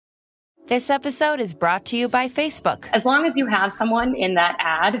This episode is brought to you by Facebook. As long as you have someone in that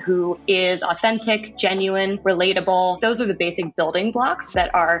ad who is authentic, genuine, relatable, those are the basic building blocks that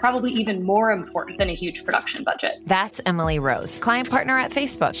are probably even more important than a huge production budget. That's Emily Rose, client partner at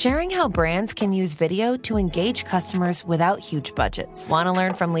Facebook, sharing how brands can use video to engage customers without huge budgets. Want to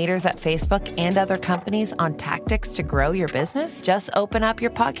learn from leaders at Facebook and other companies on tactics to grow your business? Just open up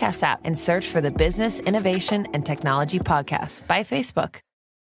your podcast app and search for the Business Innovation and Technology Podcast by Facebook.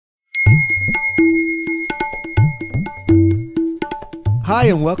 Hi,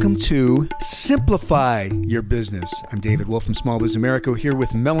 and welcome to Simplify Your Business. I'm David Wolf from Small Biz America, here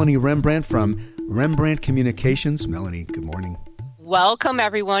with Melanie Rembrandt from Rembrandt Communications. Melanie, good morning. Welcome,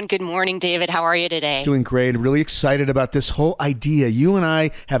 everyone. Good morning, David. How are you today? Doing great. Really excited about this whole idea. You and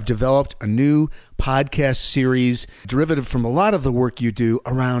I have developed a new podcast series, derivative from a lot of the work you do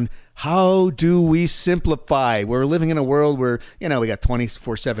around how do we simplify? We're living in a world where, we got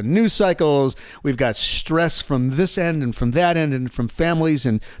 24/7 news cycles. We've got stress from this end and from that end and from families,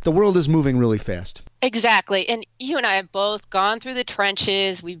 and the world is moving really fast. Exactly. And you and I have both gone through the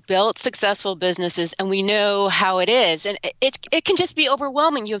trenches. We've built successful businesses, and we know how it is. And it can just be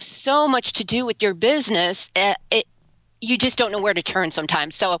overwhelming. You have so much to do with your business. You just don't know where to turn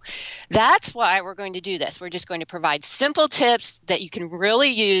sometimes. So that's why we're going to do this. We're just going to provide simple tips that you can really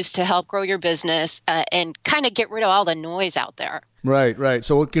use to help grow your business and kind of get rid of all the noise out there. Right.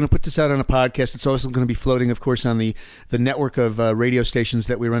 So we're going to put this out on a podcast. It's also going to be floating, of course, on the network of radio stations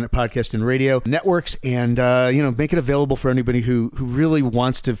that we run at Podcast and Radio Networks, and make it available for anybody who really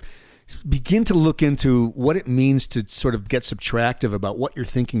wants to begin to look into what it means to sort of get subtractive about what you're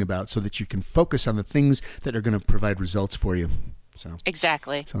thinking about so that you can focus on the things that are going to provide results for you. So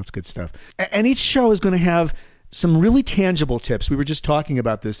exactly. So that's good stuff. And each show is going to have some really tangible tips. We were just talking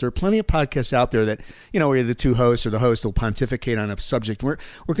about this. There are plenty of podcasts out there that, where the two hosts or the host will pontificate on a subject. We're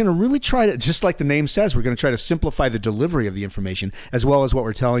going to really try to, just like the name says, we're going to try to simplify the delivery of the information as well as what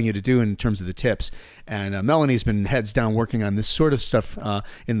we're telling you to do in terms of the tips. And Melanie's been heads down working on this sort of stuff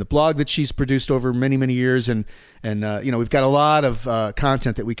in the blog that she's produced over many, many years. And we've got a lot of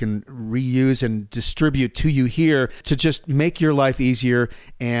content that we can reuse and distribute to you here to just make your life easier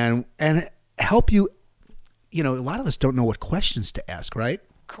and help you. A lot of us don't know what questions to ask, right?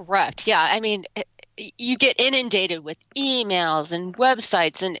 Correct. Yeah. I mean, you get inundated with emails and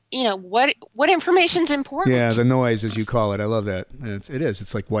websites and, what information's important? Yeah, the noise, as you call it. I love that. It is.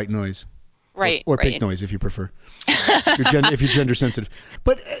 It's like white noise. Right. Or pink noise, if you prefer, if you're gender sensitive.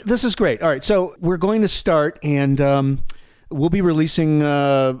 But this is great. All right. So we're going to start, and we'll be releasing,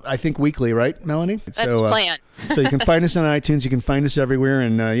 I think, weekly, right, Melanie? That's the plan. So you can find us on iTunes. You can find us everywhere.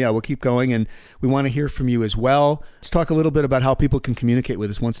 And we'll keep going. And we want to hear from you as well. Let's talk a little bit about how people can communicate with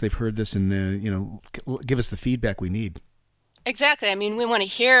us once they've heard this and, give us the feedback we need. Exactly. I mean, we want to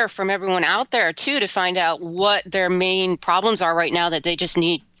hear from everyone out there, too, to find out what their main problems are right now that they just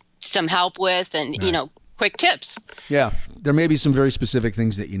need some help with and, right. Quick tips. Yeah, there may be some very specific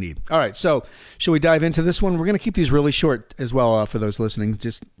things that you need. All right, so shall we dive into this one? We're going to keep these really short as well for those listening.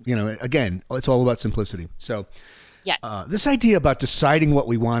 Just, again, it's all about simplicity. So yes. This idea about deciding what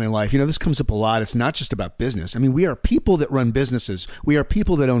we want in life, this comes up a lot. It's not just about business. I mean, we are people that run businesses. We are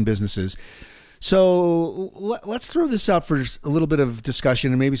people that own businesses. So let's throw this out for a little bit of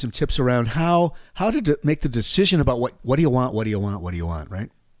discussion and maybe some tips around how to make the decision about what do you want, right?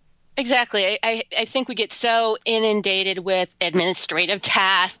 Exactly. I think we get so inundated with administrative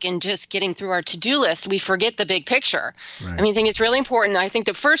tasks and just getting through our to-do list, we forget the big picture. Right. I think it's really important. I think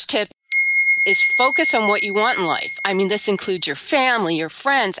the first tip is focus on what you want in life. I mean, this includes your family, your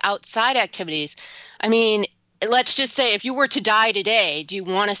friends, outside activities. I mean, let's just say if you were to die today, do you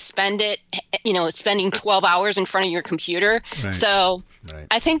want to spend it, spending 12 hours in front of your computer? Right. So right.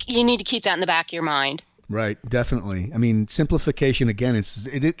 I think you need to keep that in the back of your mind. Right, definitely. I mean, simplification, again,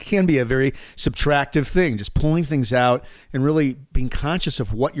 it can be a very subtractive thing, just pulling things out and really being conscious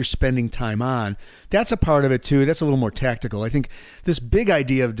of what you're spending time on. That's a part of it, too. That's a little more tactical. I think this big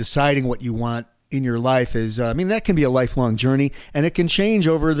idea of deciding what you want in your life is, that can be a lifelong journey, and it can change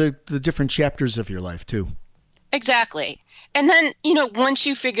over the different chapters of your life, too. Exactly. And then, once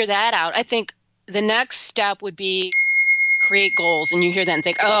you figure that out, I think the next step would be create goals, and you hear that and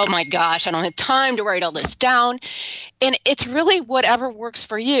think, oh my gosh, I don't have time to write all this down. And it's really whatever works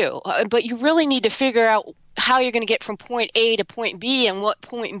for you. But you really need to figure out how you're going to get from point A to point B and what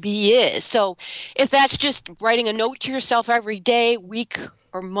point B is. So if that's just writing a note to yourself every day, week,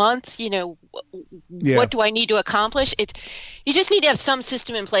 or month, what do I need to accomplish? You just need to have some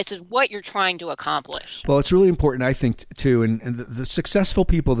system in place of what you're trying to accomplish. Well, it's really important, I think, too, and the successful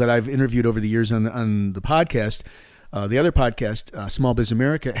people that I've interviewed over the years on the podcast, the other podcast, Small Biz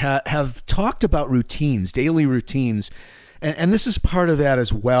America, have talked about routines, daily routines. And this is part of that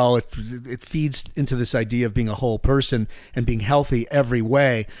as well. It feeds into this idea of being a whole person and being healthy every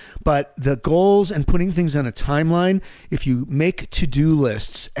way. But the goals and putting things on a timeline, if you make to-do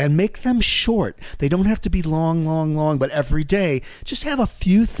lists and make them short, they don't have to be long, but every day, just have a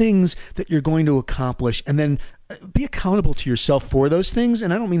few things that you're going to accomplish and then be accountable to yourself for those things.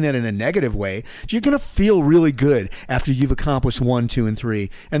 And I don't mean that in a negative way. You're going to feel really good after you've accomplished 1, 2, and 3.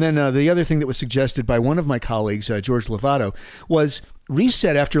 And then the other thing that was suggested by one of my colleagues, George Lovato, was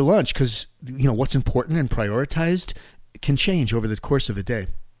reset after lunch, because what's important and prioritized can change over the course of a day.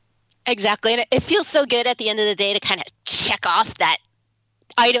 Exactly. And it feels so good at the end of the day to kind of check off that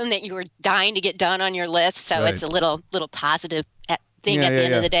item that you were dying to get done on your list. So It's a little positive thing at the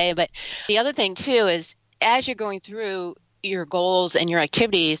end of the day. But the other thing too is, as you're going through your goals and your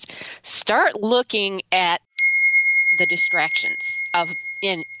activities, start looking at the distractions of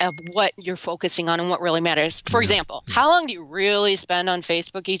what you're focusing on and what really matters. For example, how long do you really spend on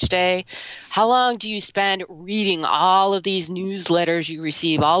Facebook each day? How long do you spend reading all of these newsletters you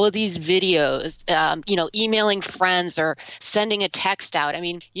receive, all of these videos, emailing friends or sending a text out? I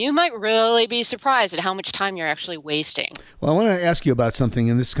mean, you might really be surprised at how much time you're actually wasting. Well, I want to ask you about something,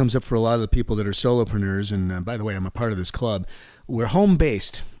 and this comes up for a lot of the people that are solopreneurs. And by the way, I'm a part of this club. We're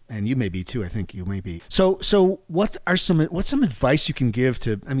home-based. And you may be too. I think you may be. So what's some advice you can give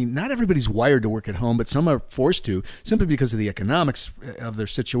to? I mean, not everybody's wired to work at home, but some are forced to simply because of the economics of their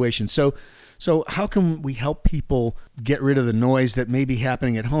situation. So how can we help people get rid of the noise that may be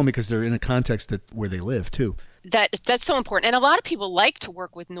happening at home because they're in a context where they live too? That's so important. And a lot of people like to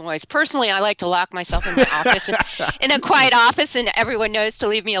work with noise. Personally, I like to lock myself in my office, in a quiet office, and everyone knows to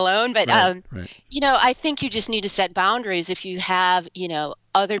leave me alone. But, right. I think you just need to set boundaries. If you have,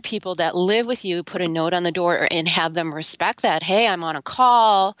 other people that live with you, put a note on the door and have them respect that. Hey, I'm on a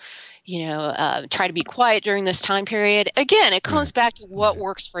call. Try to be quiet during this time period. Again, it comes back to what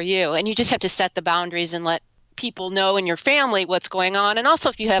works for you. And you just have to set the boundaries and let people know in your family what's going on. And also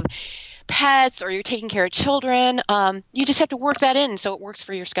if you have pets or you're taking care of children, you just have to work that in so it works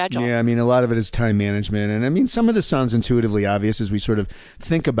for your schedule. Yeah, I mean, a lot of it is time management. And I mean, some of this sounds intuitively obvious as we sort of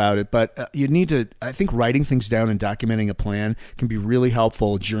think about it, but you need to, I think writing things down and documenting a plan can be really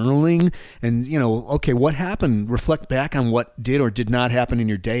helpful. Journaling and, okay, what happened? Reflect back on what did or did not happen in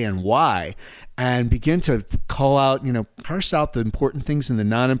your day and why. And begin to call out, parse out the important things and the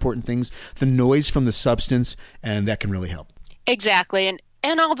non-important things, the noise from the substance, and that can really help. Exactly.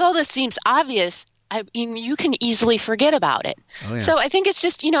 And although this seems obvious, you can easily forget about it. Oh, yeah. So I think it's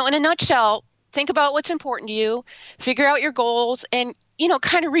just, in a nutshell, think about what's important to you, figure out your goals, and,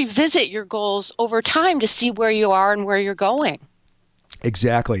 kind of revisit your goals over time to see where you are and where you're going.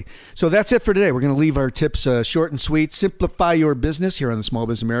 Exactly. So that's it for today. We're going to leave our tips short and sweet. Simplify your business here on the Small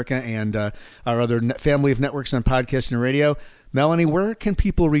Biz America and our other family of networks on podcasting and radio. Melanie, where can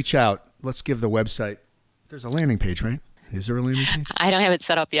people reach out? Let's give the website. There's a landing page, right? Is there a landing page? I don't have it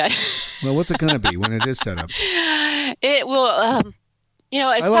set up yet. Well, what's it going to be when it is set up? It will,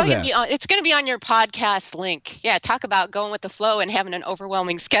 it's probably going to be it's going to be on your podcast link. Yeah, talk about going with the flow and having an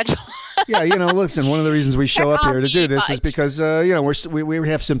overwhelming schedule. Yeah, listen, one of the reasons we show up here to do this is because, we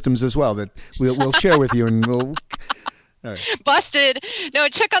have symptoms as well that we'll share with you, and we'll... All right. Busted. No,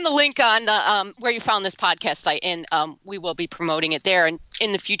 check on the link on the where you found this podcast site, and we will be promoting it there. And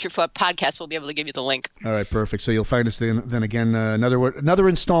in the future podcast, we'll be able to give you the link. All right, perfect. So you'll find us then again, another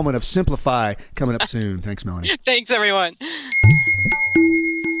installment of Simplify coming up soon. Thanks, Melanie. Thanks, everyone.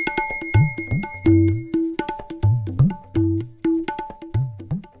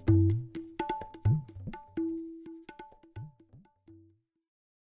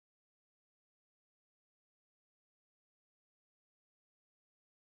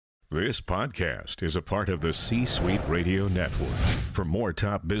 This podcast is a part of the C-Suite Radio Network. For more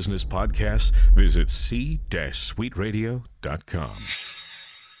top business podcasts, visit c-suiteradio.com.